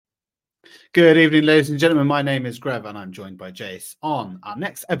Good evening, ladies and gentlemen. My name is Grev, and I'm joined by Jace on our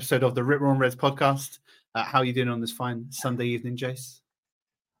next episode of the Rip Roaring Reds podcast. How are you doing on this fine Sunday evening, Jace?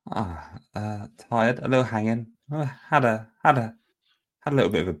 Tired, a little hanging. Had a little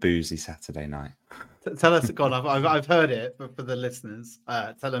bit of a boozy Saturday night. Tell us, God, I've heard it, but for the listeners,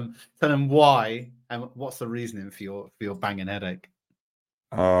 tell them why and what's the reasoning for your banging headache.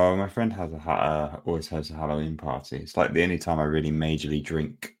 My friend has always has a Halloween party. It's like the only time I really majorly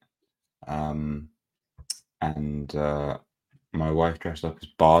drink. And my wife dressed up as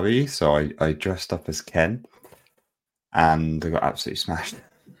Barbie, so I dressed up as Ken, and I got absolutely smashed.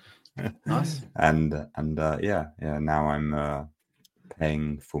 Nice. and yeah. Now I'm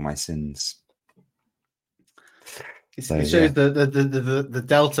paying for my sins. It shows the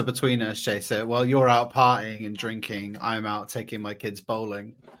delta between us, Jay. So while you're out partying and drinking, I'm out taking my kids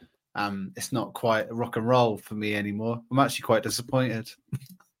bowling. It's not quite rock and roll for me anymore. I'm actually quite disappointed.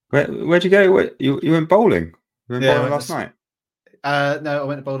 Where'd you go? You went bowling? You went bowling last night? No, I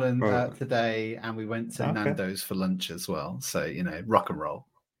went bowling today, and we went to Nando's for lunch as well. So rock and roll.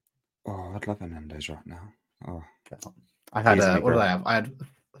 Oh, I'd love a Nando's right now. Oh, I had what did I have? I had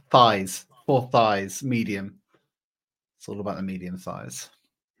four thighs, medium. It's all about the medium thighs.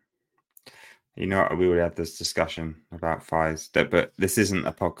 You know what? We already had this discussion about thighs, but this isn't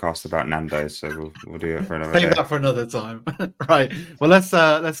a podcast about Nando's, so we'll do it for another Save that for another time. Right. Well,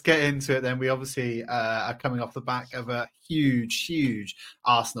 let's get into it then. We obviously are coming off the back of a huge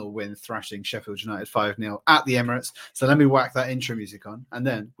Arsenal win, thrashing Sheffield United 5-0 at the Emirates. So let me whack that intro music on, and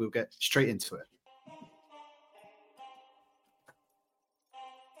then we'll get straight into it.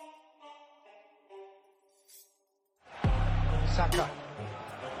 Saka.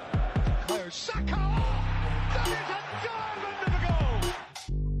 Saka! That is a diamond of a goal!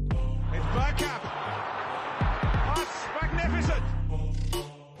 It's Bergkamp. That's magnificent!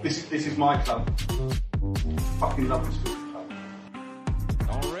 This is my club. Fucking love this football club.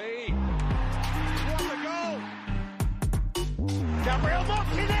 Henry. What a goal! Gabriel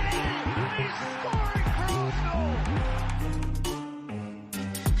Martinelli! He's scoring for Arsenal!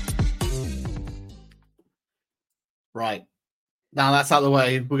 Right. Now that's out of the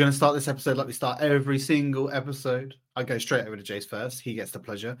way. We're going to start this episode like we start every single episode. I go straight over to Jace first. He gets the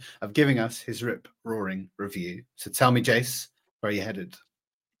pleasure of giving us his Rip Roaring review. So tell me, Jace, where are you headed?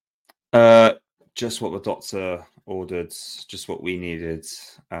 Just what the doctor ordered. Just what we needed.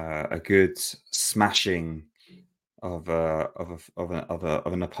 A good smashing of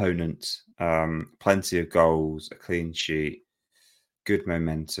an opponent. Plenty of goals. A clean sheet. Good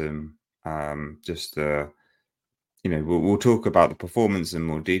momentum. We'll talk about the performance in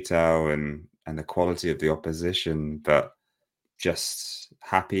more detail and the quality of the opposition, but just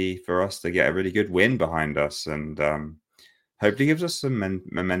happy for us to get a really good win behind us, and hopefully gives us some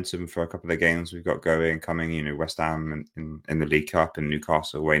momentum for a couple of games we've got coming. West Ham in the League Cup and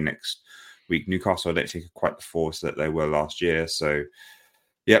Newcastle away next week. Newcastle are actually quite the force that they were last year, so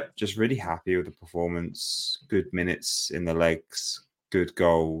yep, just really happy with the performance. Good minutes in the legs. Good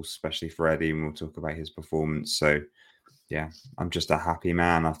goals, especially for Eddie, and we'll talk about his performance. So, yeah, I'm just a happy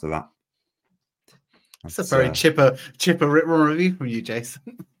man after that. That's a very chipper Rip Roaring review from you, Jason.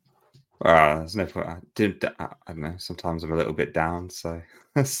 There's no point. I don't know. Sometimes I'm a little bit down, so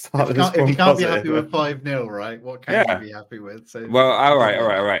if you can't be happy with 5-0, right? What can you be happy with? So, well, all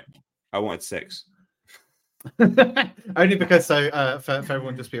right. I wanted 6. Only because for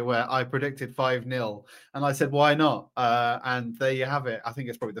everyone just be aware, I predicted 5-0 and I said why not, and there you have it. I think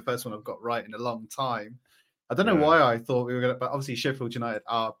it's probably the first one I've got right in a long time. I don't know why I thought we were gonna, but obviously Sheffield United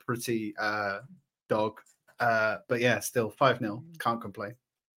are pretty dog, but yeah, still 5-0, can't complain.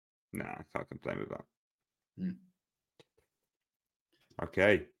 I can't complain with that.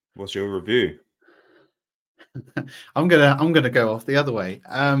 Okay, what's your review? I'm gonna go off the other way.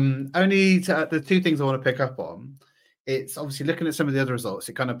 Only the two things I want to pick up on. It's obviously looking at some of the other results.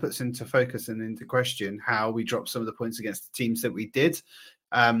 It kind of puts into focus and into question how we dropped some of the points against the teams that we did.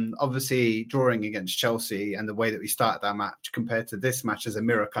 Obviously, drawing against Chelsea and the way that we started that match compared to this match as a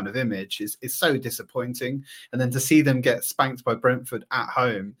mirror kind of image is so disappointing. And then to see them get spanked by Brentford at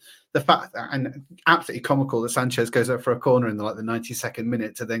home, the fact that, and absolutely comical that Sanchez goes up for a corner in the 92nd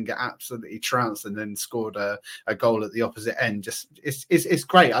minute to then get absolutely trounced and then scored a goal at the opposite end. Just it's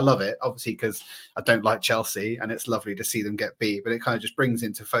great. I love it, obviously, because I don't like Chelsea and it's lovely to see them get beat, but it kind of just brings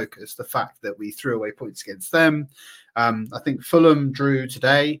into focus the fact that we threw away points against them. I think Fulham drew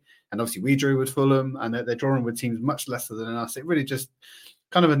today, and obviously we drew with Fulham, and they're drawing with teams much lesser than us. It really just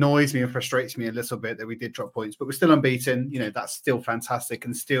kind of annoys me and frustrates me a little bit that we did drop points, but we're still unbeaten. That's still fantastic,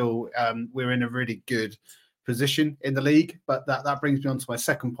 and still we're in a really good position in the league. But that brings me on to my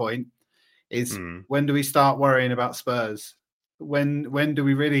second point. is when do we start worrying about Spurs? When do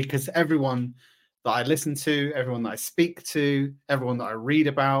we really? Because everyone that I listen to, everyone that I speak to, everyone that I read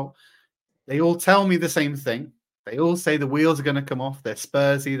about, they all tell me the same thing. They all say the wheels are going to come off. They're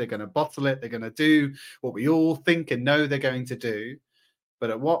Spursy. They're going to bottle it. They're going to do what we all think and know they're going to do.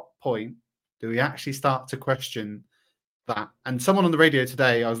 But at what point do we actually start to question that? And someone on the radio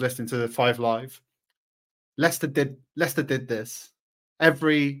today, I was listening to the 5 Live. Leicester did this.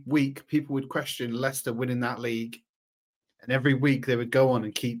 Every week, people would question Leicester winning that league. And every week they would go on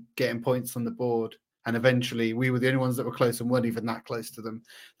and keep getting points on the board. And eventually we were the only ones that were close and weren't even that close to them.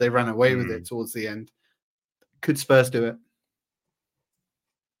 They ran away with it towards the end. Could Spurs do it?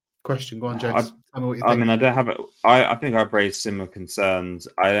 Question. Go on, James. Tell me what you think. I mean, I don't have it. I think I've raised similar concerns.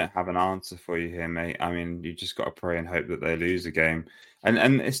 I don't have an answer for you here, mate. I mean, you just got to pray and hope that they lose a game.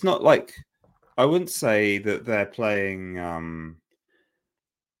 And it's not like, I wouldn't say that they're playing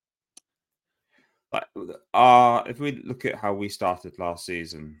if we look at how we started last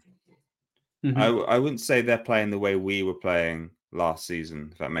season, I wouldn't say they're playing the way we were playing last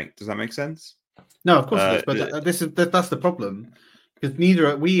season. Does that make sense? No, of course it does. But that's the problem, because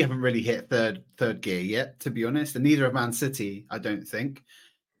we haven't really hit third gear yet, to be honest, and neither have Man City. I don't think.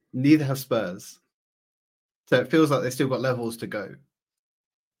 Neither have Spurs. So it feels like they've still got levels to go.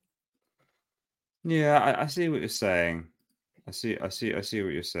 Yeah, I see what you're saying. I see what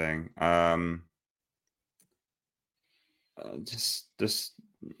you're saying. Just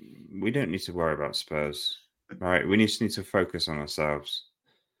we don't need to worry about Spurs, right? We just need to focus on ourselves.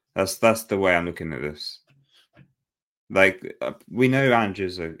 That's the way I'm looking at this. Like, we know Ange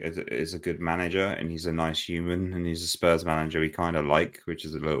is a good manager, and he's a nice human, and he's a Spurs manager we kind of like, which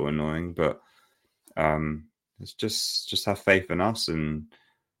is a little annoying. But it's just have faith in us, and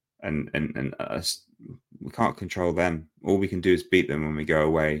us. We can't control them. All we can do is beat them when we go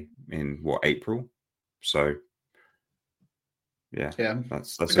away in April. So yeah.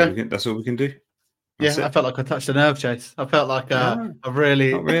 That's okay. That's all we can do. That's it. I felt like I touched a nerve, Chase. I felt like I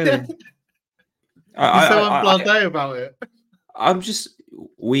really, not really. I'm so unblasé about it. I'm just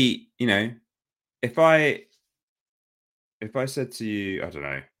if I said to you, I don't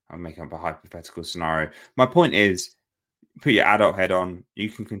know, I'm making up a hypothetical scenario. My point is, put your adult head on. We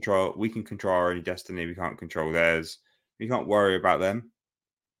can control our own destiny. We can't control theirs. We can't worry about them.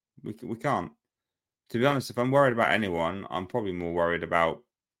 We can't. To be honest, if I'm worried about anyone, I'm probably more worried about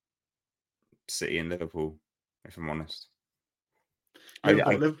City and Liverpool, if I'm honest.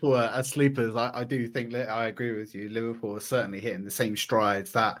 Liverpool are sleepers. I do think that I agree with you. Liverpool are certainly hitting the same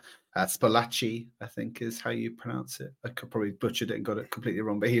strides that Spalacci, I think is how you pronounce it. I could probably butchered it and got it completely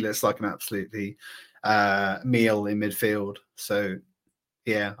wrong, but he looks like an absolutely meal in midfield. So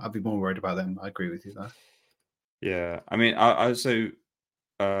yeah, I'd be more worried about them. I agree with you there. Yeah, I mean,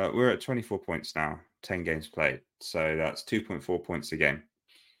 we're at 24 points now, 10 games played, so that's 2.4 points a game.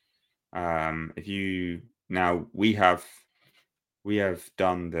 We have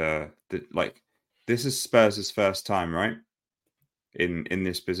done the this is Spurs' first time, right? In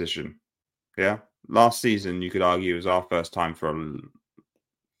this position. Yeah. Last season, you could argue, was our first time for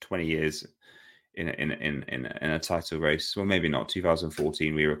 20 years in a title race. Well, maybe not.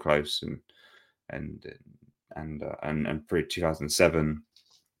 2014, we were close, and pre 2007.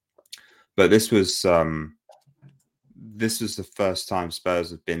 But this was the first time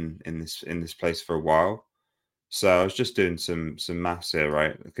Spurs have been in this place for a while. So I was just doing some maths here,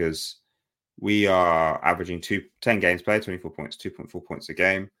 right? Because we are averaging 10 games played, 24 points, 2.4 points a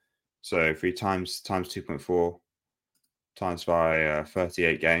game. So if we times 2.4 times by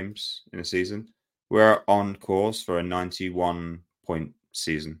 38 games in a season, we're on course for a 91-point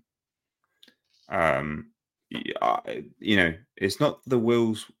season. It's not the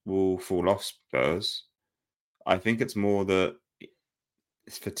wheels will fall off Spurs. I think it's more that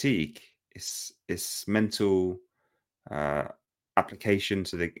it's fatigue. It's mental application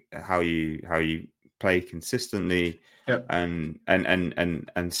to how you play consistently. Yep. and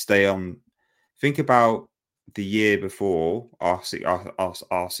stay on. Think about the year before our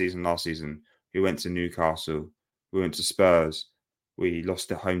season last season. We went to Newcastle. We went to Spurs. We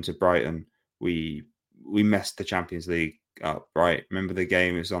lost at home to Brighton. We messed the Champions League up, right? Remember the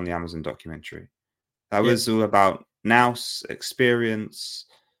game? It was on the Amazon documentary. That was all about nous experience.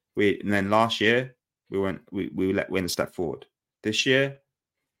 And then last year we went a step forward. This year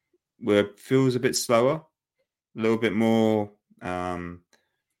feels a bit slower, a little bit more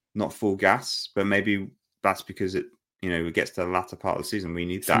not full gas, but maybe that's because it gets to the latter part of the season. We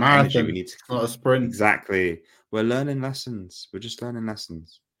need that energy. We need to not a sprint. Exactly. We're learning lessons. We're just learning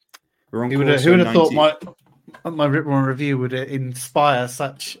lessons. We're on Who would have thought My Ripron review would inspire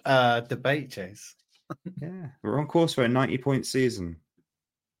such debate, Chase. Yeah, we're on course for a 90-point season.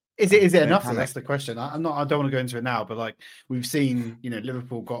 Is it Don't enough? panic. That's the question. I'm not. I don't want to go into it now, but like we've seen,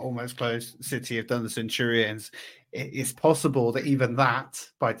 Liverpool got almost close. City have done the Centurions. It's possible that even that,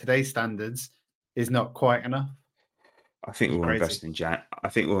 by today's standards, is not quite enough. I think we'll invest in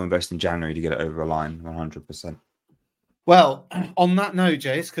January to get it over the line 100%. Well, on that note,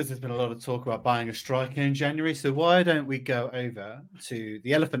 Jace, because there's been a lot of talk about buying a striker in January, so why don't we go over to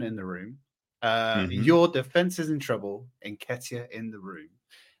the elephant in the room? Your defense is in trouble. Nketiah in the room.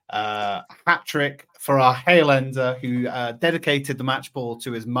 Hat trick for our Halelander who dedicated the match ball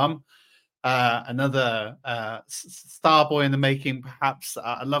to his mum. Another star boy in the making, perhaps.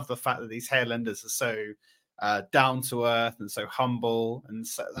 I love the fact that these Halelanders are so down to earth and so humble, and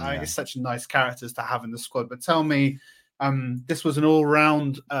so it's such nice characters to have in the squad. But tell me, this was an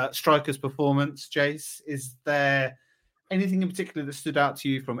all-round striker's performance, Jace. Is there anything in particular that stood out to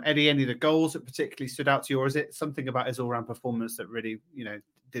you from Eddie? Any of the goals that particularly stood out to you, or is it something about his all-round performance that really,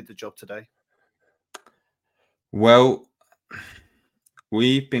 did the job today? Well,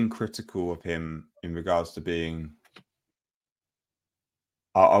 we've been critical of him in regards to being.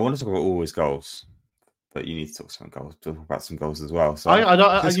 I want to talk about all his goals, but you need to talk about some goals as well. So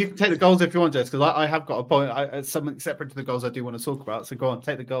you can take the goals if you want, Jess, because I have got a point. Something separate to the goals I do want to talk about. So go on,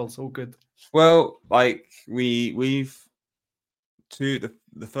 take the goals. All good. Well, like we've the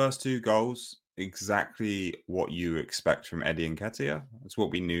first two goals, exactly what you expect from Eddie Nketiah. That's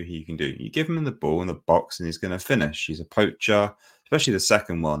what we knew he can do. You give him the ball in the box and he's going to finish. He's a poacher, especially the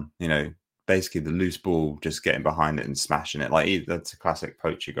second one, basically the loose ball, just getting behind it and smashing it. That's a classic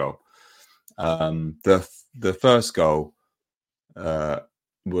poacher goal. The first goal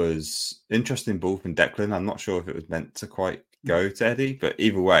was interesting ball from Declan. I'm not sure if it was meant to quite go to Eddie, but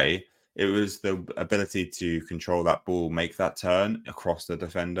either way, it was the ability to control that ball, make that turn across the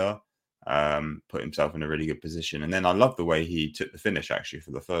defender, put himself in a really good position. And then I love the way he took the finish actually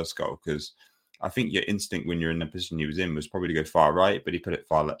for the first goal, because I think your instinct when you're in the position he was in was probably to go far right, but he put it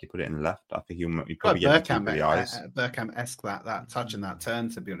far left. He put it in the left. I think he probably get the top of the eyes. Bergkamp-esque that touch and that turn,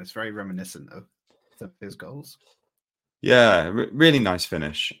 to be honest, very reminiscent of his goals. Yeah, really nice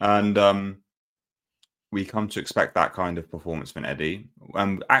finish. And we come to expect that kind of performance from Eddie.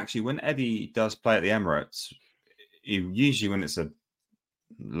 Actually, when Eddie does play at the Emirates, usually when it's a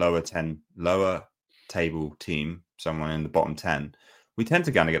lower table team, someone in the bottom 10, we tend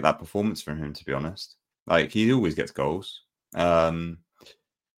to kind of get that performance from him, to be honest. Like, he always gets goals. The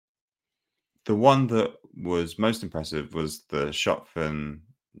one that was most impressive was the shot from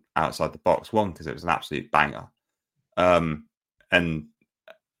outside the box, one, because it was an absolute banger.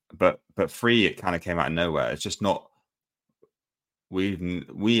 But free, it kind of came out of nowhere. It's just not.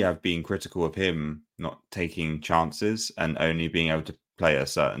 We have been critical of him not taking chances and only being able to play a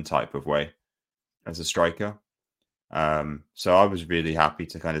certain type of way as a striker. So I was really happy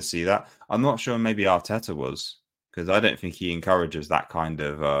to kind of see that. I'm not sure maybe Arteta was, because I don't think he encourages that kind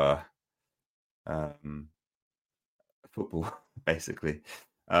of football. Basically,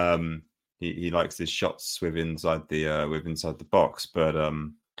 he likes his shots with inside the box, but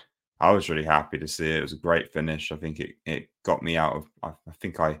I was really happy to see it. It was a great finish. I think it got me out of. I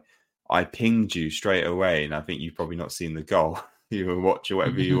think I pinged you straight away, and I think you've probably not seen the goal. You were watching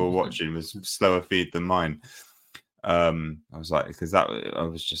whatever you were watching was slower feed than mine. I was like, because I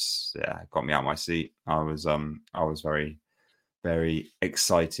was just it got me out of my seat. I was very, very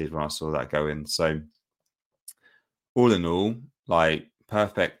excited when I saw that go in. So all in all, like,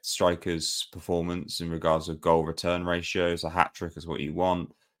 perfect striker's performance in regards of goal return ratios. A hat trick is what you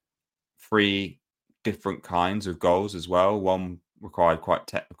want. 3 different kinds of goals as well. One required quite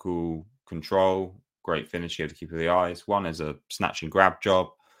technical control, great finish, gave the keeper the eyes. One is a snatch and grab job,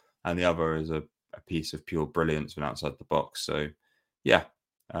 and the other is a piece of pure brilliance from outside the box. So, yeah,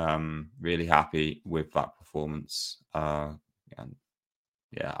 really happy with that performance. And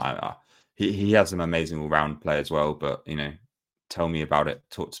yeah, he has some amazing all-round play as well. But tell me about it.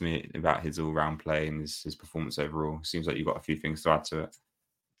 Talk to me about his all-round play and his performance overall. Seems like you've got a few things to add to it.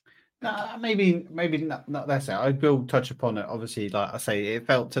 Maybe not that's it. I will touch upon it. Obviously, like I say, it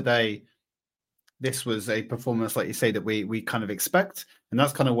felt today this was a performance, like you say, that we kind of expect, and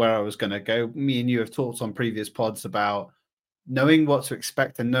that's kind of where I was going to go. Me and you have talked on previous pods about knowing what to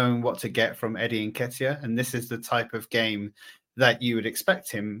expect and knowing what to get from Eddie Nketiah, and this is the type of game that you would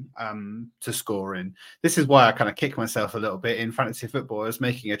expect him to score in. This is why I kind of kick myself a little bit in fantasy football as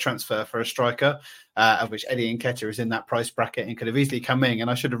making a transfer for a striker, of which Eddie Nketiah is in that price bracket and could have easily come in. And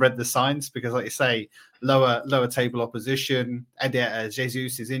I should have read the signs because, like you say, lower table opposition.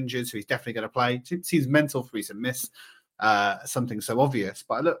 Jesus is injured, so he's definitely going to play. It seems mental for me to miss something so obvious.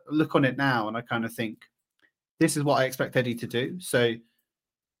 But I look on it now and I kind of think, this is what I expect Eddie to do. So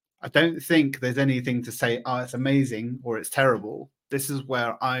I don't think there's anything to say, oh, it's amazing or it's terrible. This is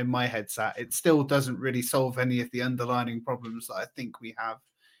where my head's at. It still doesn't really solve any of the underlying problems that I think we have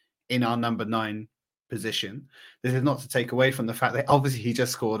in our number 9 position. This is not to take away from the fact that obviously he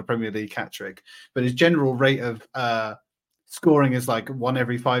just scored a Premier League hat-trick, but his general rate of scoring is like 1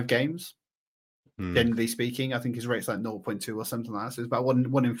 every 5 games. Generally speaking, I think his rate's like 0.2 or something like that. So it's about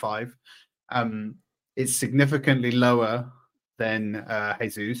 1 in 5. It's significantly lower than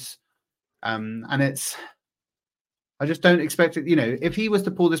Jesus. And I just don't expect it. If he was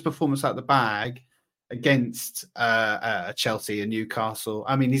to pull this performance out of the bag against Chelsea and Newcastle,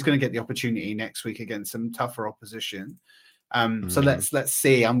 I mean, he's going to get the opportunity next week against some tougher opposition. So let's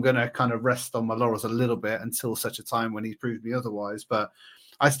see. I'm going to kind of rest on my laurels a little bit until such a time when he's proved me otherwise. But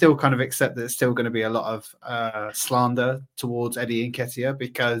I still kind of accept that it's still going to be a lot of slander towards Eddie Nketiah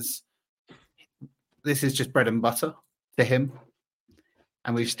because this is just bread and butter to him.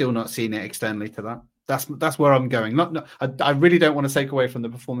 And we've still not seen it externally to that. That's where I'm going. I really don't want to take away from the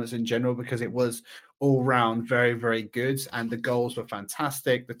performance in general because it was all round very, very good. And the goals were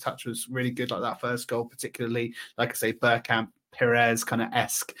fantastic. The touch was really good, like that first goal, particularly, like I say, Bergkamp, Perez kind of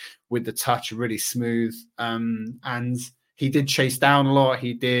esque with the touch, really smooth. And he did chase down a lot.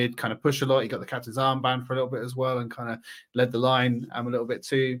 He did kind of push a lot. He got the captain's armband for a little bit as well and kind of led the line a little bit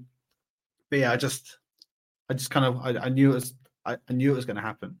too. But yeah, I knew it was going to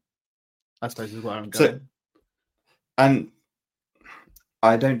happen. I suppose is where I'm going. And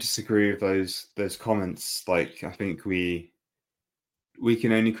I don't disagree with those comments. Like, I think we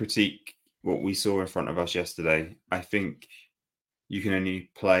can only critique what we saw in front of us yesterday. I think you can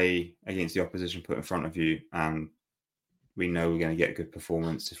only play against the opposition put in front of you, and we know we're going to get a good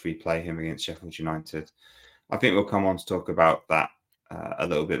performance if we play him against Sheffield United. I think we'll come on to talk about that a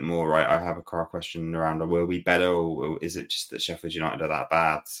little bit more, right? I have a question around, will we better, or is it just that Sheffield United are that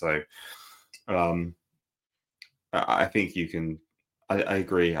bad? So I think you can. I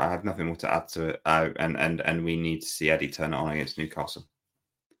agree. I have nothing more to add to it, and we need to see Eddie turn it on against Newcastle.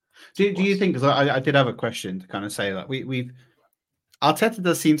 Do you think? Because I did have a question to kind of say that we've Arteta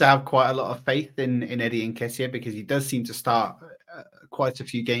does seem to have quite a lot of faith in Eddie Nketiah because he does seem to start quite a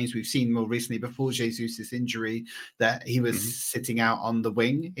few games. We've seen more recently before Jesus' injury that he was sitting out on the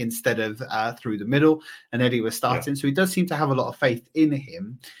wing instead of through the middle, and Eddie was starting. Yeah. So he does seem to have a lot of faith in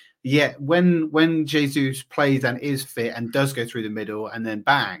him. Yet when Jesus plays and is fit and does go through the middle and then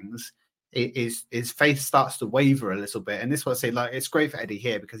bangs, his faith starts to waver a little bit. And this is what I say, like, it's great for Eddie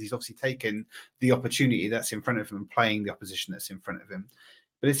here because he's obviously taken the opportunity that's in front of him and playing the opposition that's in front of him.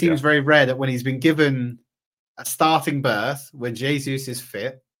 But it seems very rare that when he's been given a starting berth when Jesus is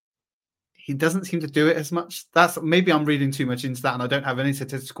fit, he doesn't seem to do it as much. That's maybe I'm reading too much into that, and I don't have any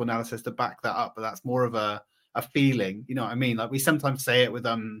statistical analysis to back that up. But that's more of a feeling, you know what I mean? Like we sometimes say it with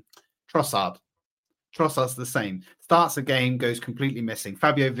Trossard. Trossard's the same. Starts a game, goes completely missing.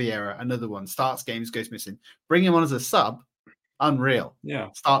 Fabio Vieira, another one. Starts games, goes missing. Bring him on as a sub, unreal. Yeah.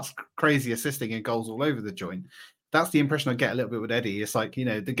 Starts crazy assisting and goals all over the joint. That's the impression I get a little bit with Eddie. It's like,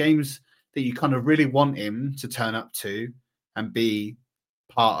 the games that you kind of really want him to turn up to and be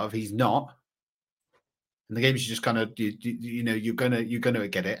part of, he's not. And the games you just kind of, you're gonna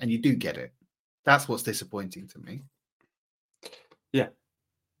get it, and you do get it. That's what's disappointing to me. Yeah.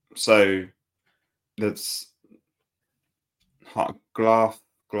 So that's glass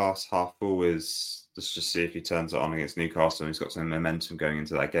half full is let's just see if he turns it on against Newcastle. He's got some momentum going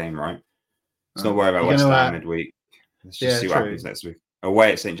into that game, right? Let's not worry about West Ham midweek. Let's just see what happens next week.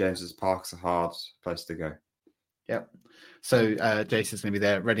 Away at St. James's Park is a hard place to go. Yep. So Jason's going to be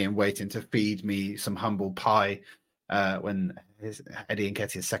there ready and waiting to feed me some humble pie when Eddie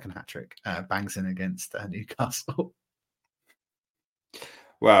Nketiah's second hat-trick bangs in against Newcastle.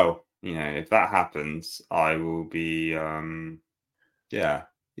 Well, if that happens, I will be, I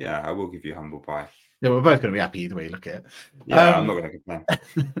will give you humble pie. Yeah, we're both going to be happy either way you look at it. Yeah, I'm not going to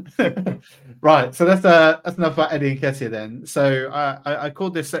complain. Right, so that's enough about Eddie Nketiah then. So I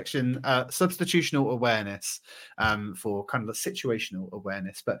called this section substitutional awareness for kind of the situational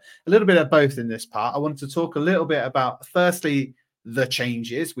awareness, but a little bit of both in this part. I wanted to talk a little bit about, firstly, the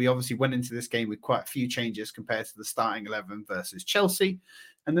changes. We obviously went into this game with quite a few changes compared to the starting 11 versus Chelsea.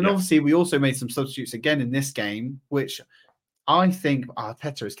 And then obviously we also made some substitutes again in this game, which I think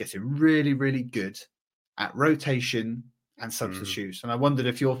Arteta is getting really, really good at rotation and substitution. And I wondered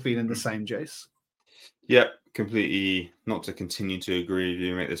if you're feeling the same, Jace. Yeah, completely. Not to continue to agree with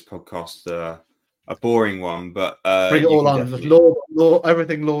you, make this podcast a boring one, but bring it all on. Definitely... Lord,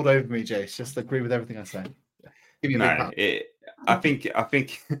 everything lord over me, Jace. Just agree with everything I say. Give me a big pat. I think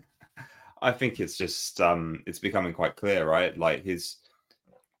I think it's just it's becoming quite clear, right? Like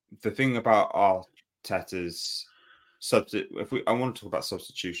the thing about Arteta's I want to talk about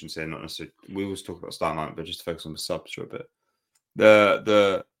substitutions here, not necessarily. We always talk about starting line, but just to focus on the subs for a bit.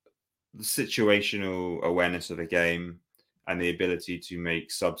 The situational awareness of a game and the ability to make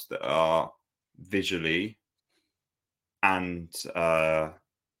subs that are visually and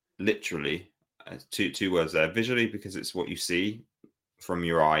literally, two words there. Visually, because it's what you see from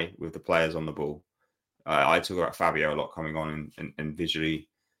your eye with the players on the ball. I talk about Fabio a lot coming on and visually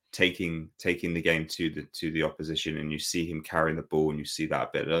taking the game to the opposition, and you see him carrying the ball and you see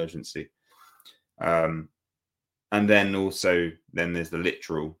that bit of urgency. And then also there's the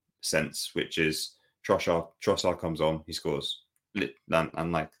literal sense, which is Trossard comes on, he scores.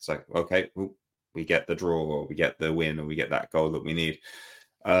 And like it's like, okay, well, we get the draw or we get the win or we get that goal that we need.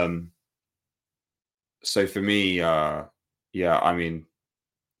 So for me, I mean,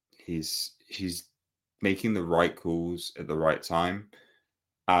 he's making the right calls at the right time,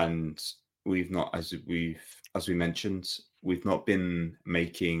 and we've not, as we mentioned, we've not been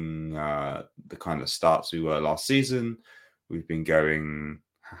making the kind of starts we were last season. We've been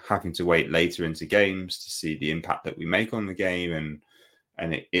having to wait later into games to see the impact that we make on the game,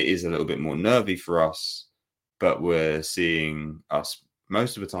 and it is a little bit more nervy for us, but we're seeing us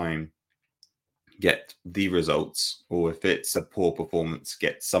most of the time get the results, or if it's a poor performance,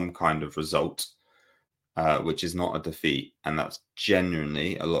 get some kind of result, which is not a defeat. And that's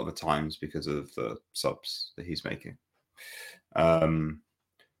genuinely a lot of the times because of the subs that he's making.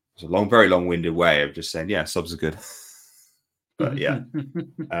 It's a very long-winded way of just saying, yeah, subs are good. But yeah,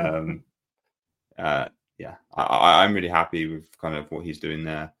 I'm really happy with kind of what he's doing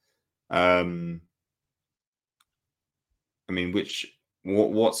there. I mean,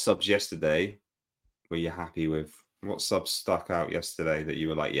 what subs yesterday were you happy with? What subs stuck out yesterday that you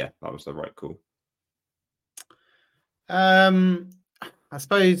were like, yeah, that was the right call? I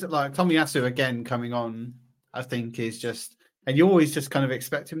suppose like Tomiyasu again coming on, I think is just, and you always just kind of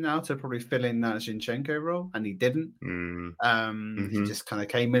expect him now to probably fill in that Zinchenko role, and he didn't. He just kind of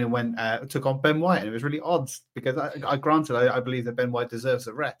came in and went, took on Ben White, and it was really odd because I granted, I believe that Ben White deserves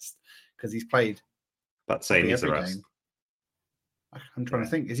a rest because he's played. But saying he's a rest. Game. I'm trying to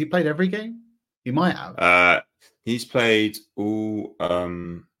think. Has he played every game? He might have. He's played all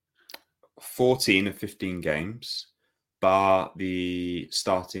 14 of 15 games, bar the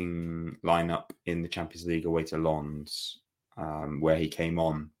starting lineup in the Champions League away to Lens, where he came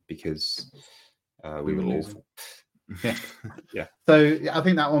on because we were awful. Yeah. Yeah. So I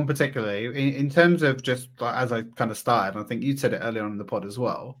think that one particularly, in terms of just like, as I kind of started, I think you said it earlier on in the pod as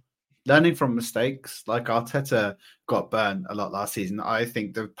well, learning from mistakes. Like Arteta got burnt a lot last season. I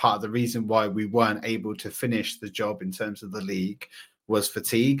think the part of the reason why we weren't able to finish the job in terms of the league was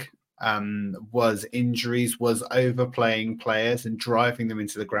fatigue, was injuries, was overplaying players and driving them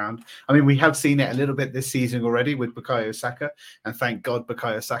into the ground. I mean, we have seen it a little bit this season already with Bukayo Saka, and thank God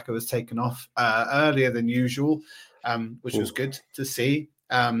Bukayo Saka was taken off earlier than usual, which was good to see.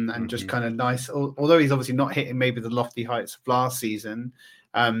 And just kind of nice, although he's obviously not hitting maybe the lofty heights of last season,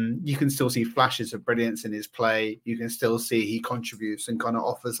 you can still see flashes of brilliance in his play. You can still see he contributes and kind of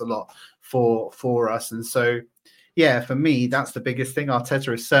offers a lot for us. And so, yeah, for me, that's the biggest thing.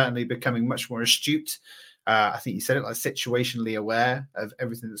 Arteta is certainly becoming much more astute. I think you said it, like situationally aware of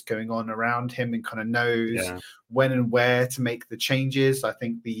everything that's going on around him and kind of knows when and where to make the changes. I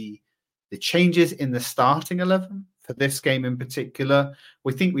think the changes in the starting 11 for this game in particular,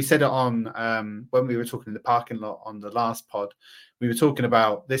 we said it on when we were talking in the parking lot on the last pod. We were talking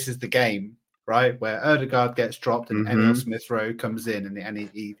about this is the game, right, where Ødegaard gets dropped and Emil Smith-Rowe comes in, and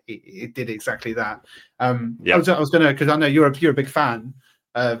he did exactly that. I was going to, because I know you're a big fan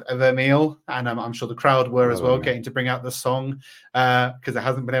of Emil, and I'm sure the crowd were as well, getting to bring out the song because it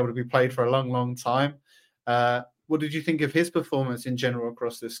hasn't been able to be played for a long, long time. What did you think of his performance in general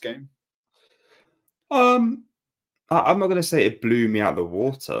across this game? I'm not going to say it blew me out of the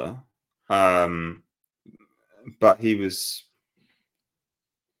water, but it was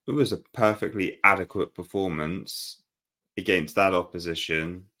a perfectly adequate performance against that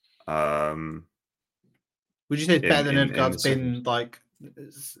opposition. Would you say it's better than Ødegaard's been like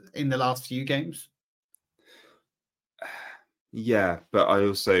in the last few games? Yeah, but I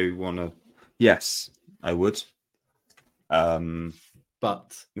also want to. Yes, I would.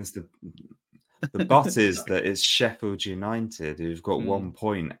 But There's the but is that it's Sheffield United who've got 1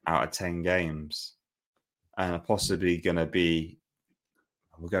 point out of 10 games and are possibly going to be.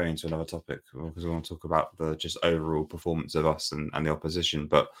 We'll go into another topic because we want to talk about the just overall performance of us and the opposition.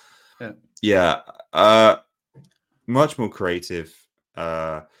 But much more creative.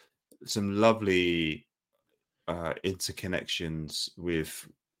 Some lovely interconnections with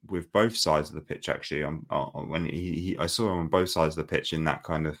both sides of the pitch. Actually, when I saw him on both sides of the pitch in that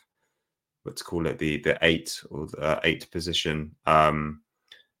kind of, let's call it the 8 or the 8 position,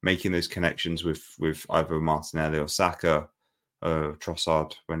 making those connections with either Martinelli or Saka,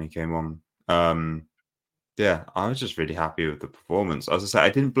 Trossard when he came on. I was just really happy with the performance. As I said,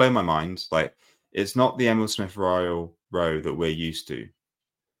 it didn't blow my mind. Like, it's not the Emil Smith-Rowe that we're used to.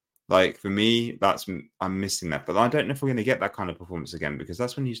 Like, for me, I'm missing that. But I don't know if we're going to get that kind of performance again, because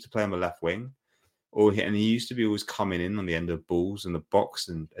that's when he used to play on the left wing, and he used to be always coming in on the end of balls in the box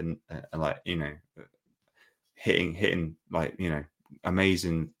and like, you know, hitting like, you know,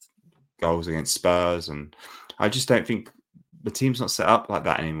 amazing goals against Spurs. And I just don't think the team's not set up like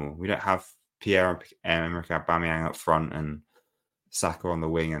that anymore. We don't have Pierre-Emerick Aubameyang up front and Saka on the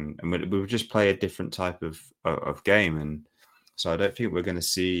wing, and we would just play a different type of game. And so I don't think we're going to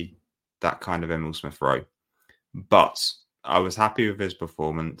see that kind of Emil Smith-Rowe. But I was happy with his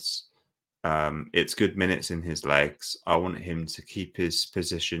performance. It's good minutes in his legs. I want him to keep his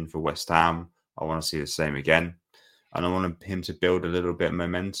position for West Ham. I want to see the same again. And I want him to build a little bit of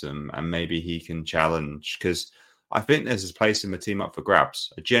momentum, and maybe he can challenge, because I think there's a place in the team up for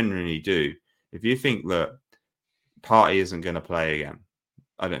grabs. I genuinely do. If you think that Partey isn't going to play again,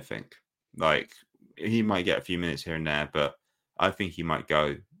 I don't think. Like, he might get a few minutes here and there, but I think he might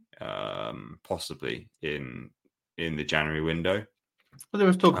go possibly in the January window. Well, there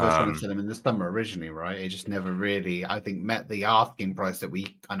was talk about trying to sell him in the summer originally, right? It just never really, I think, met the asking price that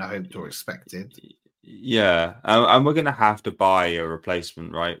we kind of hoped or expected. Yeah, and we're going to have to buy a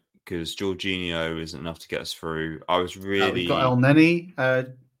replacement, right? Because Jorginho isn't enough to get us through. I was really... We've got El Neni. I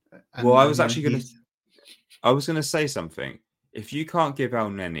was going to say something. If you can't give El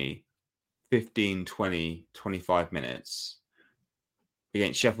Neni 15, 20, 25 minutes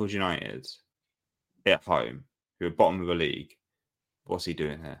against Sheffield United at home, who are bottom of the league, what's he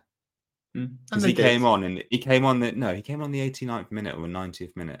doing here? Because he came on the 89th minute or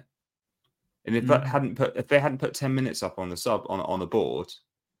 90th minute. And if they hadn't put 10 minutes up on the sub on the board,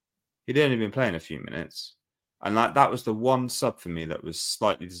 he'd only been playing a few minutes. And that was the one sub for me that was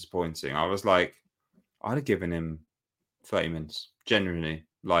slightly disappointing. I was like, I'd have given him 30 minutes, genuinely.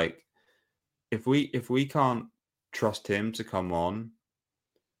 Like, if we can't trust him to come on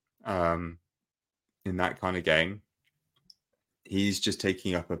in that kind of game, he's just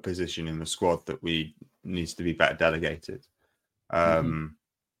taking up a position in the squad that needs to be better delegated.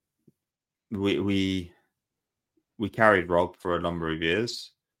 We carried Rob for a number of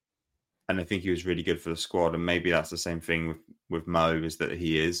years, and I think he was really good for the squad. And maybe that's the same thing with Mo, is that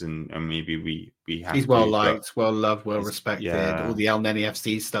he is, and maybe we have. He's well liked, well loved, well respected. Yeah. All the El Neni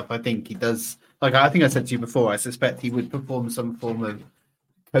FC stuff. I think he does. Like, I think I said to you before, I suspect he would perform some form of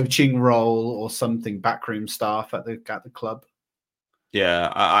coaching role or something, backroom staff at the club.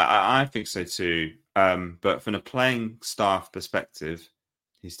 Yeah, I think so too. But from a playing staff perspective,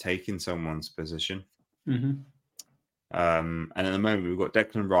 he's taking someone's position. And at the moment, we've got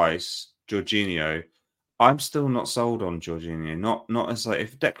Declan Rice, Jorginho. I'm still not sold on Jorginho. Not as like,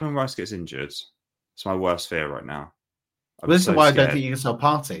 if Declan Rice gets injured, it's my worst fear right now. Well, this is why I don't think you can sell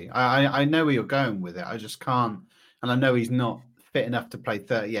Partey. I know where you're going with it. I just can't. And I know he's not fit enough to play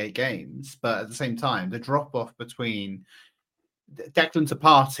 38 games. But at the same time, the drop-off between Declan to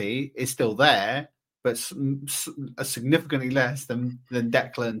Partey is still there, but significantly less than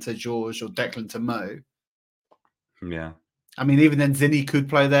Declan to George or Declan to Mo. Yeah. I mean, even then, Zinni could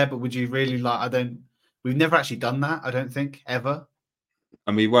play there, but would you really like... We've never actually done that, I don't think, ever.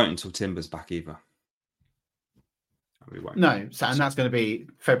 And we won't until Timber's back either. We won't. No, and that's going to be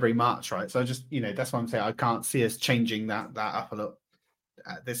February, March, right? So just, that's why I'm saying I can't see us changing that up a lot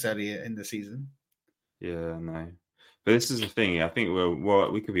this early in the season. Yeah, no. But this is the thing. I think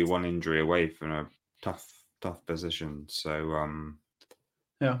we could be one injury away from a tough position. So,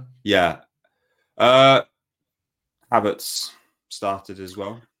 yeah. Havertz started as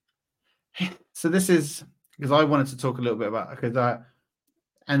well. So this is because I wanted to talk a little bit about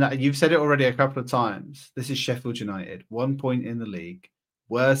you've said it already a couple of times. This is Sheffield United, 1 point in the league,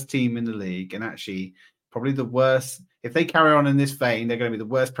 worst team in the league, and actually probably the worst. If they carry on in this vein, they're going to be the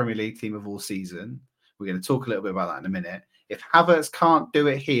worst Premier League team of all season. We're going to talk a little bit about that in a minute. If Havertz can't do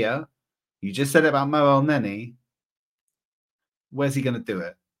it here, you just said it about Mo El Neni, Where's he going to do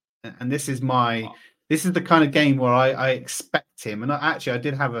it? And this is the kind of game where I expect him. And I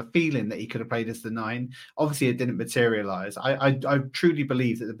did have a feeling that he could have played as the 9. Obviously, it didn't materialize. I truly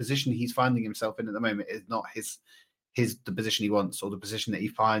believe that the position he's finding himself in at the moment is not the position he wants, or the position that he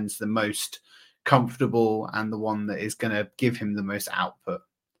finds the most comfortable and the one that is going to give him the most output.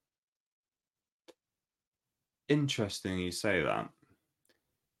 Interesting you say that.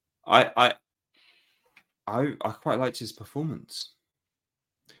 I quite liked his performance.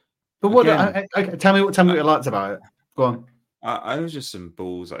 But what? Tell me what you liked about it. Go on. I was just some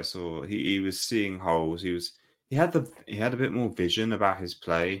balls I saw. He was seeing holes. He had a bit more vision about his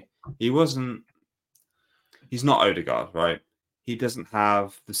play. He's not Odegaard, right? He doesn't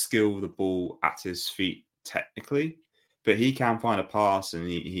have the skill of the ball at his feet technically, but he can find a pass, and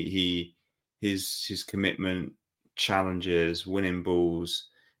his commitment, challenges, winning balls.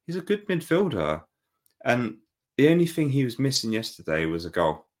 He's a good midfielder, and the only thing he was missing yesterday was a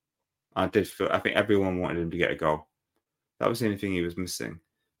goal. I think everyone wanted him to get a goal. That was the only thing he was missing.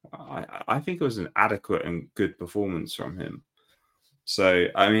 I think it was an adequate and good performance from him. So,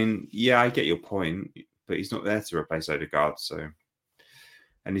 I mean, yeah, I get your point, but he's not there to replace Odegaard.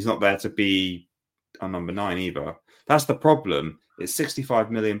 And he's not there to be a number 9 either. That's the problem. It's £65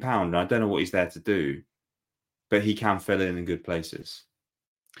 million, and I don't know what he's there to do, but he can fill in good places.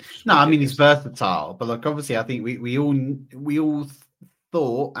 No, I mean, he's versatile, but like, obviously, I think we all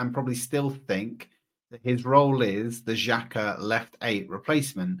thought, and probably still think, that his role is the Xhaka left 8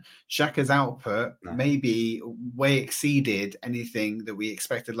 replacement. Xhaka's output maybe way exceeded anything that we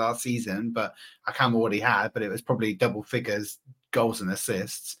expected last season, but I can't remember what he had, but it was probably double figures, goals and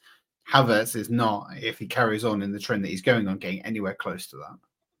assists. Havertz is not, if he carries on in the trend that he's going on, getting anywhere close to that.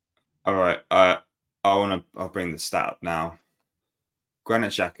 All right, I'll bring the stat up now.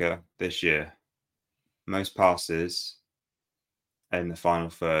 Granit Xhaka this year, most passes in the final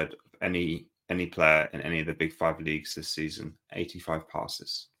third of any player in any of the big 5 leagues this season. 85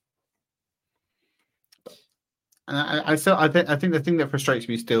 passes. And I think the thing that frustrates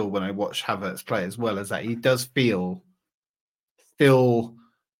me still when I watch Havertz play as well is that he does feel still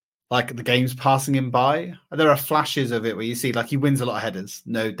like the game's passing him by. There are flashes of it where you see, like, he wins a lot of headers,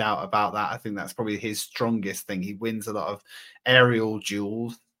 no doubt about that. I think that's probably his strongest thing. He wins a lot of aerial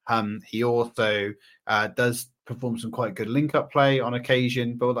duels. He also does perform some quite good link-up play on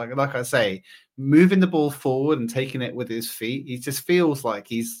occasion. But like I say, moving the ball forward and taking it with his feet, he just feels like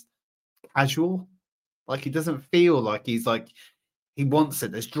he's casual. Like, he doesn't feel like he's like he wants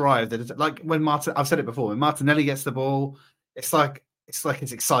it. There's drive. That is, like when I've said it before. When Martinelli gets the ball, it's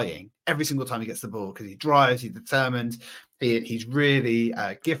exciting every single time he gets the ball because he drives, he's determined, he's really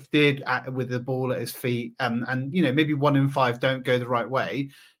gifted with the ball at his feet. And you know, maybe 1 in 5 don't go the right way,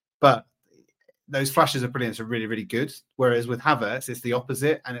 but those flashes of brilliance are really, really good. Whereas with Havertz, it's the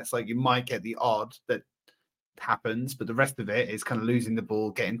opposite, and it's like you might get the odd that happens, but the rest of it is kind of losing the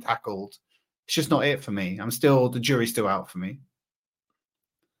ball, getting tackled. It's just not it for me. The jury's still out for me.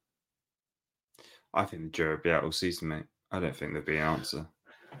 I think the jury will be out all season, mate. I don't think there'll be an answer.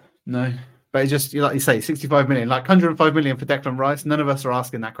 No, but it's just, like you say, 65 million, like 105 million for Declan Rice. None of us are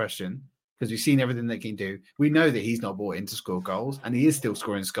asking that question because we've seen everything they can do. We know that he's not bought in to score goals, and he is still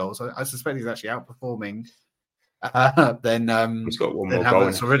scoring goals. I suspect he's actually outperforming than he's got one more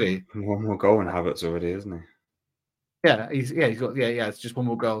goal already. One more goal in Havertz already, isn't he? Yeah, he's got it's just one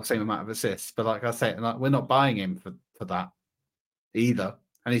more goal, same amount of assists. But like I say, like, we're not buying him for that either,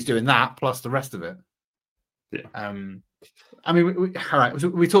 and he's doing that plus the rest of it. Yeah. I mean, all right.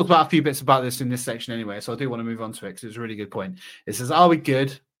 We talked about a few bits about this in this section anyway, so I do want to move on to it because it's a really good point. It says, "Are we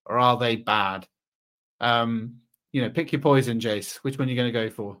good or are they bad?" Pick your poison, Jace. Which one are you going to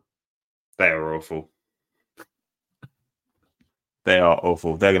go for? They are awful. They are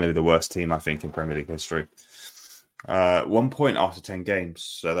awful. They're going to be the worst team, I think, in Premier League history. 1 point after 10 games,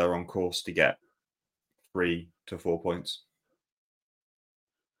 so they're on course to get 3 to 4 points.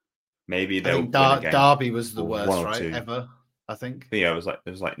 Maybe they'll win a game. Derby was the worst, right? 2. Ever, I think. But yeah, it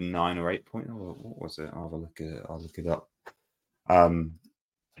was like 9 or 8 points. What was it? I'll have a look at it. I'll look it up.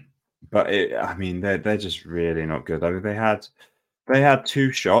 But they're just really not good. I mean, they had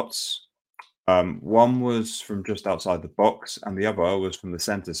 2 shots. One was from just outside the box, and the other was from the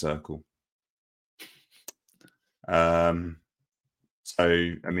centre circle. So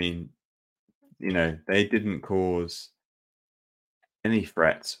I mean, they didn't cause any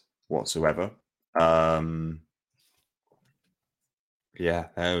threat whatsoever. They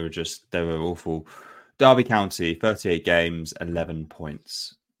were awful. Derby County, 38 games, 11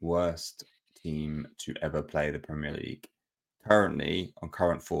 points. Worst team to ever play the Premier League. currently, on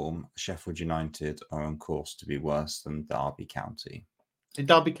current form, Sheffield United are on course to be worse than Derby County. Did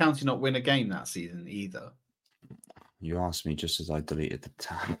Derby County not win a game that season either? You asked me just as I deleted the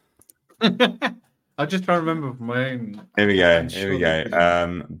tab. I'm just trying to remember from my own. Here we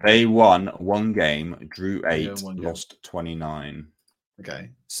go. They won one game, drew 8, lost 29. Okay.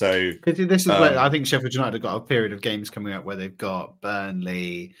 So this is where I think Sheffield United have got a period of games coming up where they've got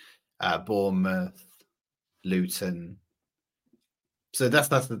Burnley, Bournemouth, Luton. So that's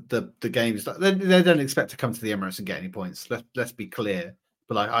the games that they don't expect to come to the Emirates and get any points. Let's be clear.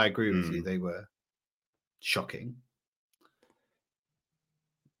 But I agree with you. They were shocking.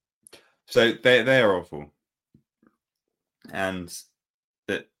 So they are awful, and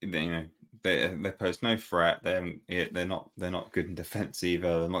that they pose no threat. They're not good in defence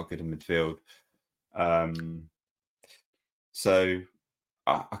either. They're not good in midfield. So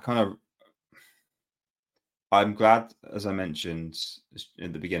I'm glad, as I mentioned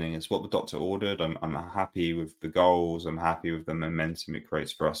in the beginning, it's what the doctor ordered. I'm happy with the goals. I'm happy with the momentum it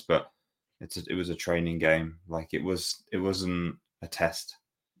creates for us. But it was a training game. Like it wasn't a test.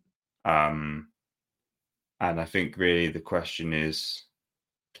 And I think really the question is,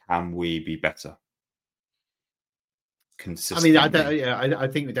 can we be better? Consistently. I mean, I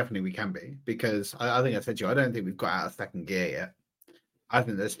think definitely we can be, because I think I said to you, I don't think we've got out of second gear yet. I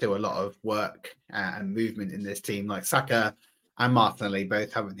think there's still a lot of work and movement in this team. Like Saka and Martinelli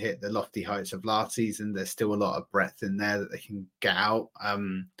both haven't hit the lofty heights of last season. There's still a lot of breadth in there that they can get out.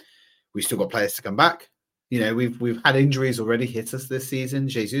 We've still got players to come back. You know, we've had injuries already hit us this season.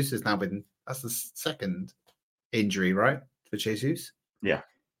 Jesus has now that's the second injury, right, for Jesus? Yeah.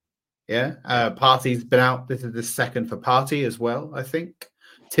 Yeah. Partey's been out. This is the second for Partey as well, I think.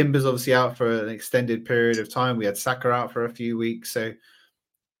 Timber's obviously out for an extended period of time. We had Saka out for a few weeks. So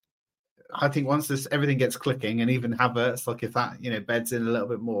I think once everything gets clicking, and even Havertz, like if that, beds in a little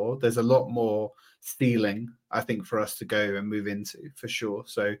bit more, there's a lot more ceiling, I think, for us to go and move into, for sure.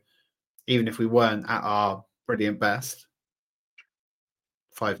 So even if we weren't at our brilliant best,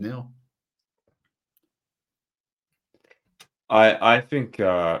 5-0. I think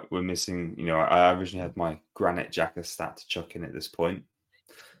we're missing, I originally had my Granit Xhaka stat to chuck in at this point,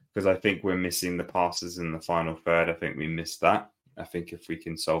 because I think we're missing the passes in the final third. I think we missed that. I think if we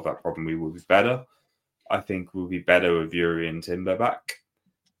can solve that problem, we will be better. I think we'll be better with Yuri and Timber back.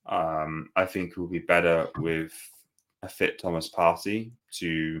 I think we'll be better with a fit Thomas Partey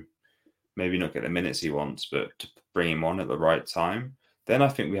to maybe not get the minutes he wants, but to bring him on at the right time. Then I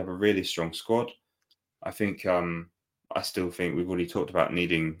think we have a really strong squad. I think I still think we've already talked about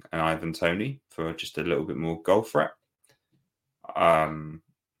needing an Ivan Toney for just a little bit more goal threat.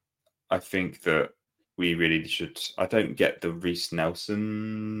 I think that we really should. I don't get the Reece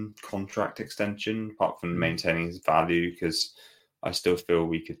Nelson contract extension, apart from maintaining his value, because I still feel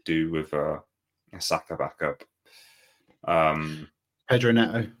we could do with a Saka backup. Pedro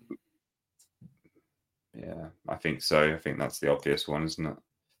Neto. Yeah, I think so. I think that's the obvious one, isn't it?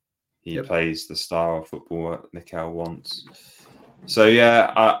 He plays the style of football that Mikel wants. So,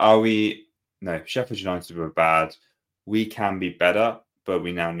 yeah, are we... No, Sheffield United were bad. We can be better, but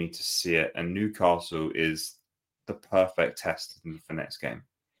we now need to see it. And Newcastle is the perfect test for next game.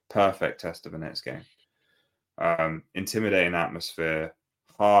 Perfect test of the next game. Intimidating atmosphere,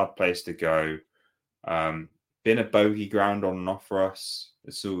 hard place to go. Been a bogey ground on and off for us.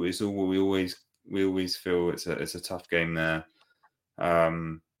 It's all we always feel it's a tough game there.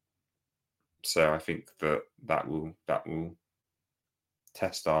 So I think that will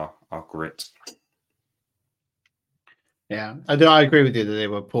test our grit. Yeah, I agree with you that they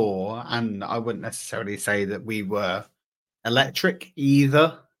were poor, and I wouldn't necessarily say that we were electric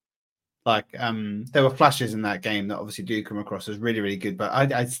either. Like, there were flashes in that game that obviously do come across as really, really good. But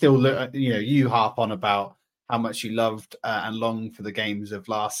I still look, you harp on about how much you loved and longed for the games of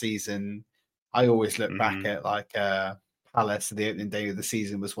last season. I always look back at Palace, the opening day of the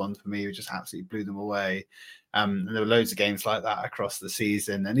season was one for me, who just absolutely blew them away. And there were loads of games like that across the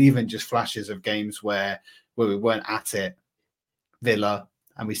season, and even just flashes of games where we weren't at it. Villa,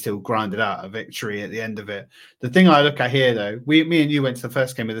 and we still grinded out a victory at the end of it. The thing I look at here, though, me and you went to the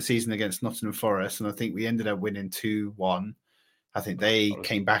first game of the season against Nottingham Forest, and I think we ended up winning 2-1. I think they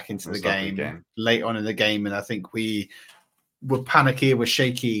came back into the game late on in the game, and I think we were panicky, were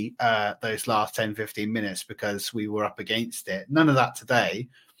shaky those last 10, 15 minutes because we were up against it. None of that today.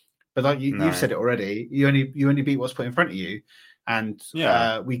 But like you've said it already, you only beat what's put in front of you. And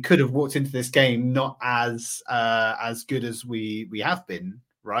we could have walked into this game not as good as we have been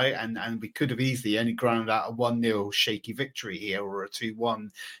right? And we could have easily only ground out a 1-0 shaky victory here or a 2-1.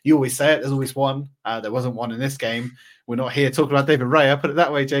 You always say it, there's always one. There wasn't one in this game. We're not here talking about David Raya. Put it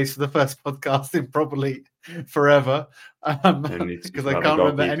that way, Jace, for the first podcast in probably forever. Because I can't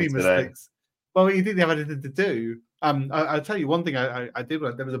remember any mistakes. Well, he didn't have anything to do. I'll tell you one thing I did.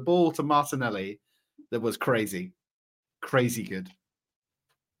 There was a ball to Martinelli that was crazy good.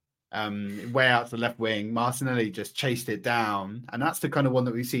 Way out to the left wing. Martinelli just chased it down. And that's the kind of one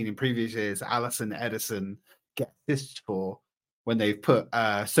that we've seen in previous years. Alisson, Edison get assists for when they've put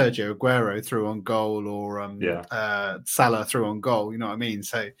Sergio Aguero through on goal or Salah through on goal. You know what I mean?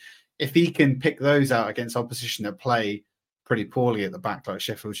 So if he can pick those out against opposition that play pretty poorly at the back, like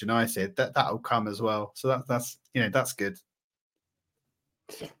Sheffield United, that'll come as well. So that's good.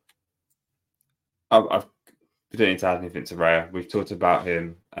 We don't need to add anything to Raya. We've talked about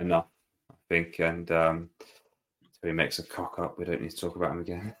him enough, I think, and so he makes a cock up. We don't need to talk about him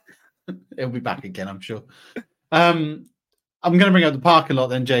again. He'll be back again, I'm sure. I'm going to bring up the parking lot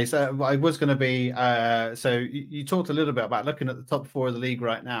then, Jay. So I was going to be. So you talked a little bit about looking at the top 4 of the league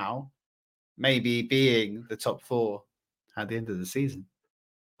right now, maybe being the top 4 at the end of the season.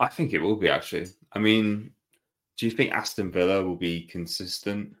 I think it will be, actually. I mean, do you think Aston Villa will be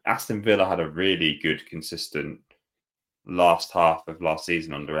consistent? Aston Villa had a really good, consistent last half of last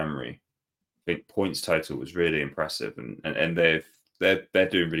season under Emery. I think points total was really impressive, and they're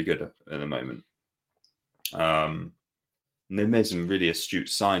doing really good at the moment. And they made some really astute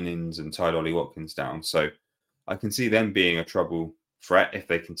signings and tied Ollie Watkins down. So I can see them being a trouble threat if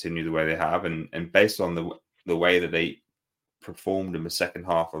they continue the way they have. And based on the way that they performed in the second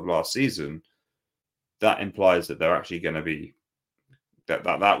half of last season, that implies that they're actually going to be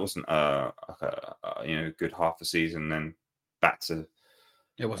that wasn't a good half a season, then back to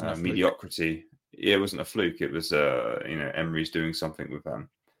it wasn't mediocrity. It wasn't a fluke. It was Emery's doing something with them.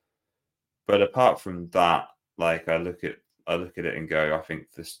 But apart from that, like I look at it and go, I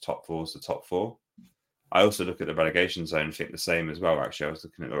think this top 4 is the top 4. I also look at the relegation zone and think the same as well. Actually, I was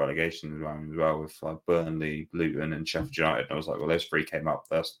looking at the relegation zone as well with Burnley, Luton, and Sheffield United. And I was like, well, those 3 came up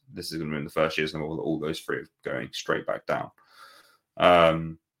first. This is going to be in the first years, and all those 3 are going straight back down.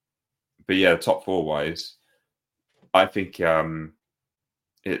 But yeah, top 4 wise, I think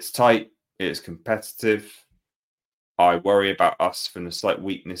it's tight. It's competitive. I worry about us from the slight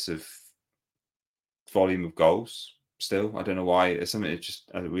weakness of volume of goals. Still, I don't know why. It's something. It's just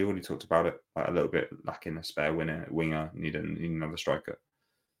we already talked about it a little bit. Lacking a spare winger, need another striker,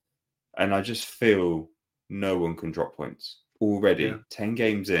 and I just feel no one can drop points already. Yeah. 10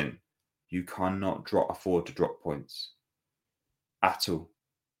 games in, you cannot afford to drop points at all.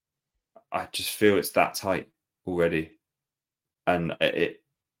 I just feel it's that tight already, and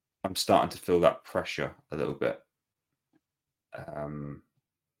I'm starting to feel that pressure a little bit.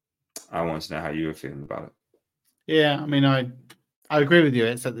 I want to know how you were feeling about it. Yeah, I mean, I agree with you.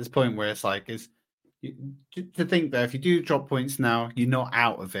 It's at this point where it's like, to think that if you do drop points now, you're not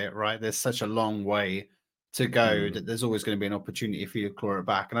out of it, right? There's such a long way to go that there's always going to be an opportunity for you to claw it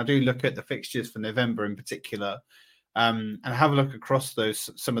back. And I do look at the fixtures for November in particular, and have a look across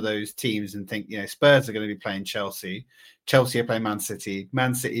some of those teams and think, Spurs are going to be playing Chelsea. Chelsea are playing Man City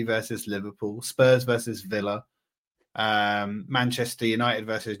versus Liverpool, Spurs versus Villa. Manchester United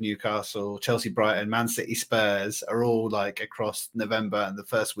versus Newcastle, Chelsea, Brighton, Man City, Spurs are all like across November and the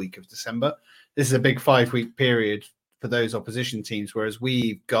first week of December. This is a big 5-week period for those opposition teams, whereas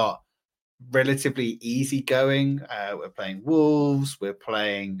we've got relatively easy going. We're playing Wolves, we're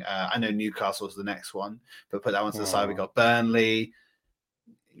playing I know Newcastle's the next one, but put that one to the side. We got Burnley.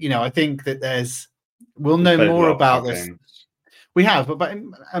 I think that we'll know more about this. We have, but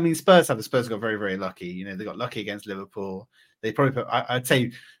I mean, Spurs got very, very lucky. They got lucky against Liverpool. They probably I'd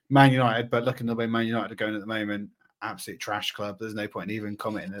say Man United, but looking at the way Man United are going at the moment, absolute trash club. There's no point in even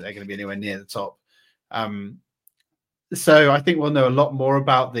commenting that they're going to be anywhere near the top. So I think we'll know a lot more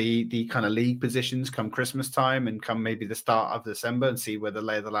about the kind of league positions come Christmas time and come maybe the start of December and see where the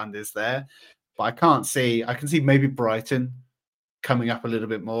lay of the land is there. But I can see maybe Brighton coming up a little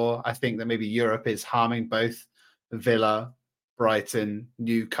bit more. I think that maybe Europe is harming both Villa, Brighton,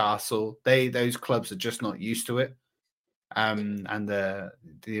 Newcastle. Those clubs are just not used to it. And the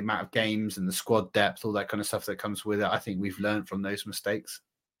amount of games and the squad depth, all that kind of stuff that comes with it, I think we've learned from those mistakes.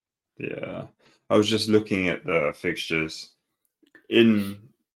 Yeah. I was just looking at the fixtures. In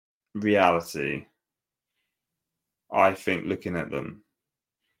reality, I think looking at them,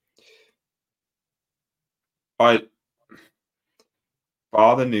 bar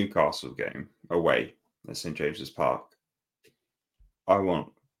the Newcastle game away at St James's Park, I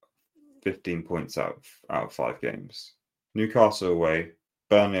want 15 points out of 5 games. Newcastle away,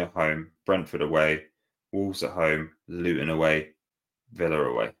 Burnley at home, Brentford away, Wolves at home, Luton away, Villa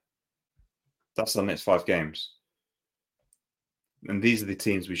away. That's our next 5 games. And these are the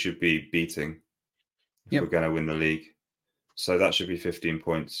teams we should be beating if we're going to win the league. So that should be 15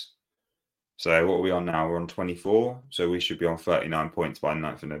 points. So what are we on now? We're on 24. So we should be on 39 points by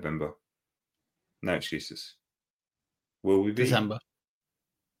 9th of November. No excuses. Will we be? December.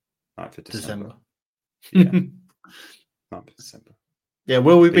 9th of December. Yeah. 9th of December. Yeah,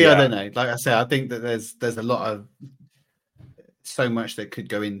 will we be? Yeah. I don't know. Like I say, I think that there's a lot of so much that could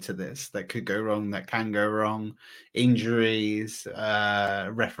go into this, that could go wrong, that can go wrong. Injuries,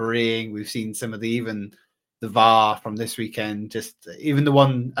 refereeing. We've seen some of even the VAR from this weekend. Just even the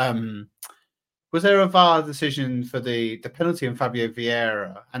one. Was there a VAR decision for the penalty on Fabio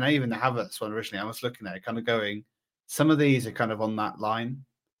Vieira, and even the Havertz one originally? I was looking at it, kind of going. Some of these are kind of on that line.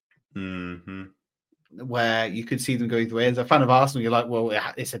 Mm-hmm. Where you could see them going the way. As a fan of Arsenal, you're like, well,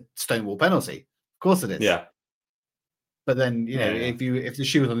 it's a stonewall penalty. Of course it is. Yeah. But then, if the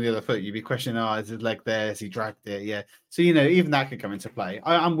shoe was on the other foot, you'd be questioning, is his leg there? Has he dragged it? Yeah. So, even that could come into play.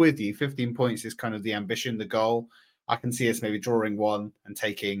 I'm with you. 15 points is kind of the ambition, the goal. I can see us maybe drawing 1 and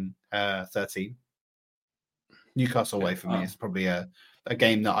taking 13. Newcastle away for me is probably a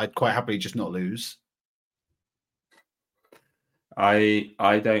game that I'd quite happily just not lose. I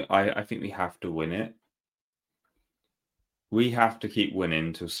think we have to win it. We have to keep winning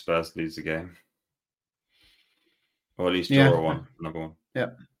until Spurs lose a game. Or at least draw another one.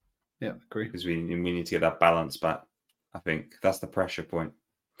 Yeah, agree. Because we need to get that balance back. I think that's the pressure point.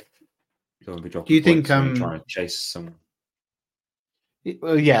 You don't want to be dropping. Do you think trying to chase someone?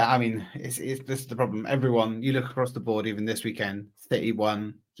 Well, yeah. I mean, this is the problem. Everyone, you look across the board, even this weekend, City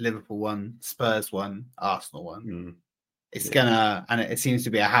won, Liverpool won, Spurs won, Arsenal won. It's and it seems to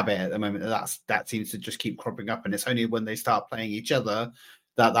be a habit at the moment that seems to just keep cropping up, and it's only when they start playing each other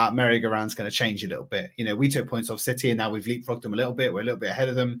that merry-go-round's going to change a little bit. We took points off City, and now we've leapfrogged them a little bit. We're a little bit ahead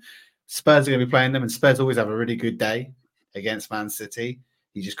of them. Spurs are going to be playing them, and Spurs always have a really good day against Man City.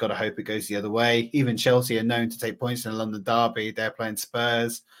 You just got to hope it goes the other way. Even Chelsea are known to take points in a London derby. They're playing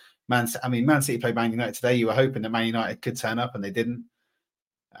Spurs. Man City played Man United today. You were hoping that Man United could turn up, and they didn't,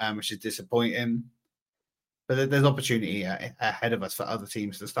 which is disappointing. But there's opportunity ahead of us for other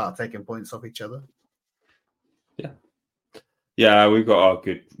teams to start taking points off each other. Yeah, we've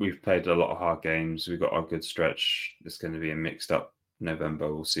played a lot of hard games. We've got our good stretch. It's going to be a mixed up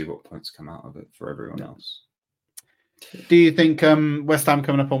November. We'll see what points come out of it for everyone else. Do you think West Ham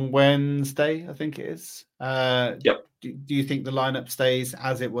coming up on Wednesday, I think it is? Yep. Do you think the lineup stays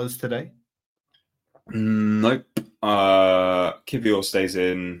as it was today? Nope. Kivior stays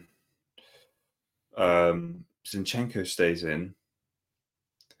in. Zinchenko stays in.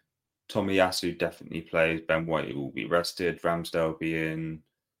 Tomiyasu definitely plays. Ben White will be rested. Ramsdale will be in.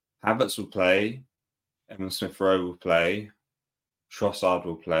 Havertz will play. Evan Smith-Rowe will play. Trossard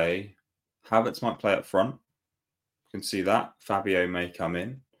will play. Havertz might play up front. You can see that. Fabio may come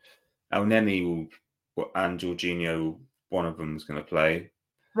in. El-Neni and Jorginho, one of them is going to play.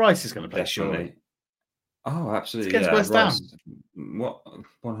 Rice is going to play, definitely. Surely. Oh, absolutely. It's against West Ham. What?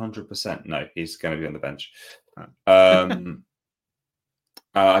 100%. No, he's going to be on the bench.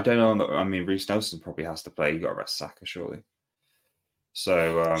 I don't know. I mean, Reece Nelson probably has to play. You got to rest Saka, surely.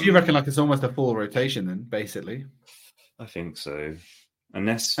 So you reckon it's almost a full rotation then, basically? I think so. And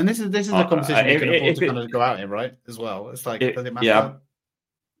this is a competition you can afford to kind of go out in, right? As well, it's like does it matter? Yeah.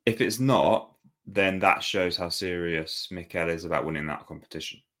 If it's not, then that shows how serious Mikel is about winning that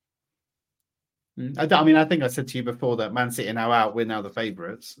competition. I think I said to you before that Man City are now out. We're now the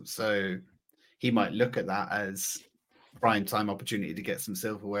favourites, so he might look at that as prime time opportunity to get some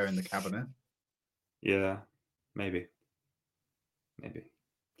silverware in the cabinet. Yeah, maybe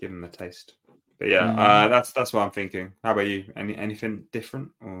give him a taste. But yeah, that's what I'm thinking. How about you? Anything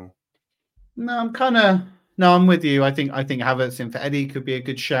different? Or no, I'm with you. I think Havertz in for Eddie could be a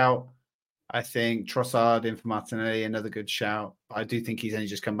good shout. I think Trossard in for Martinelli, another good shout. I do think he's only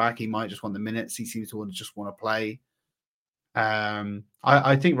just come back. He might just want the minutes. He seems to want to play.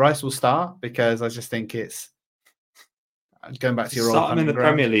 I think Rice will start because I just think it's going back to your start him in the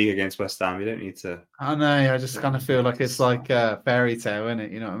Premier League against West Ham. You don't need to. I know. I just kind of feel like it's like a fairy tale, isn't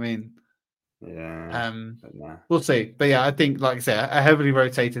it? You know what I mean? Yeah. We'll see. But yeah, I think, like I say, a heavily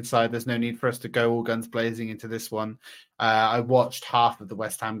rotated side. There's no need for us to go all guns blazing into this one. I watched half of the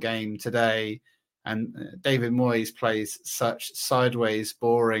West Ham game today, and David Moyes plays such sideways,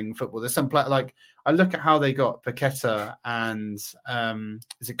 boring football. There's some I look at how they got Paqueta and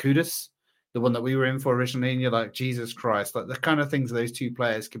is it Kudus, the one that we were in for originally, and you're like, Jesus Christ, like the kind of things those two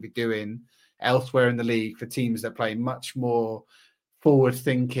players could be doing elsewhere in the league for teams that play much more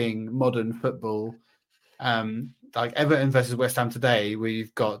forward-thinking modern football. Like Everton versus West Ham today, where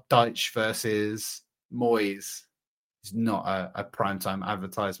you've got Deitch versus Moyes. It's not a primetime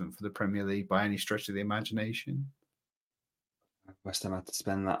advertisement for the Premier League by any stretch of the imagination. West Ham had to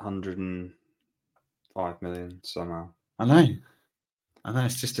spend that 105 million somehow. I know.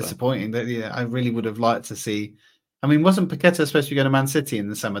 It's just disappointing that I really would have liked to see. I mean, wasn't Paqueta supposed to go to Man City in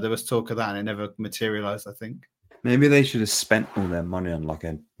the summer? There was talk of that, and it never materialised, I think. Maybe they should have spent all their money on like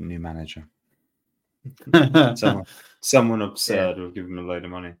a new manager. Someone absurd will give them a load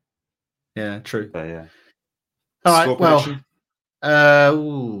of money. Yeah, true. But yeah. All right. Score Well, prediction?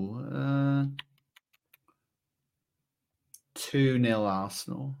 2-0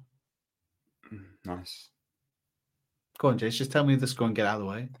 Arsenal. Nice. Go on, Jace. Just tell me the score and get out of the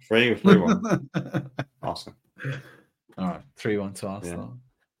way. 3-1. Awesome. All right. 3-1 to Arsenal. Yeah.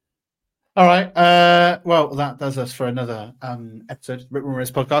 All right. Well, that does us for another episode of Rip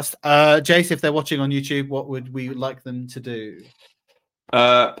Ramirez podcast. Jace, if they're watching on YouTube, what would we like them to do?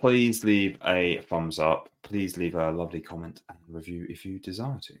 Please leave a thumbs up. Please leave a lovely comment and review if you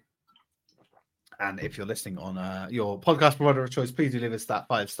desire to. And if you're listening on your podcast provider of choice, please do leave us that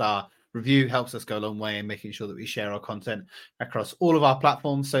 5-star review. Helps us go a long way in making sure that we share our content across all of our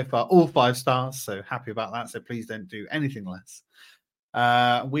platforms. So far, all 5 stars. So happy about that. So please don't do anything less.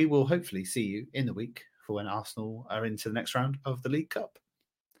 We will hopefully see you in the week for when Arsenal are into the next round of the League Cup.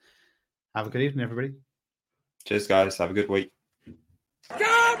 Have a good evening, everybody. Cheers, guys. Have a good week.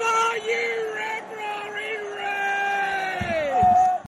 Come on!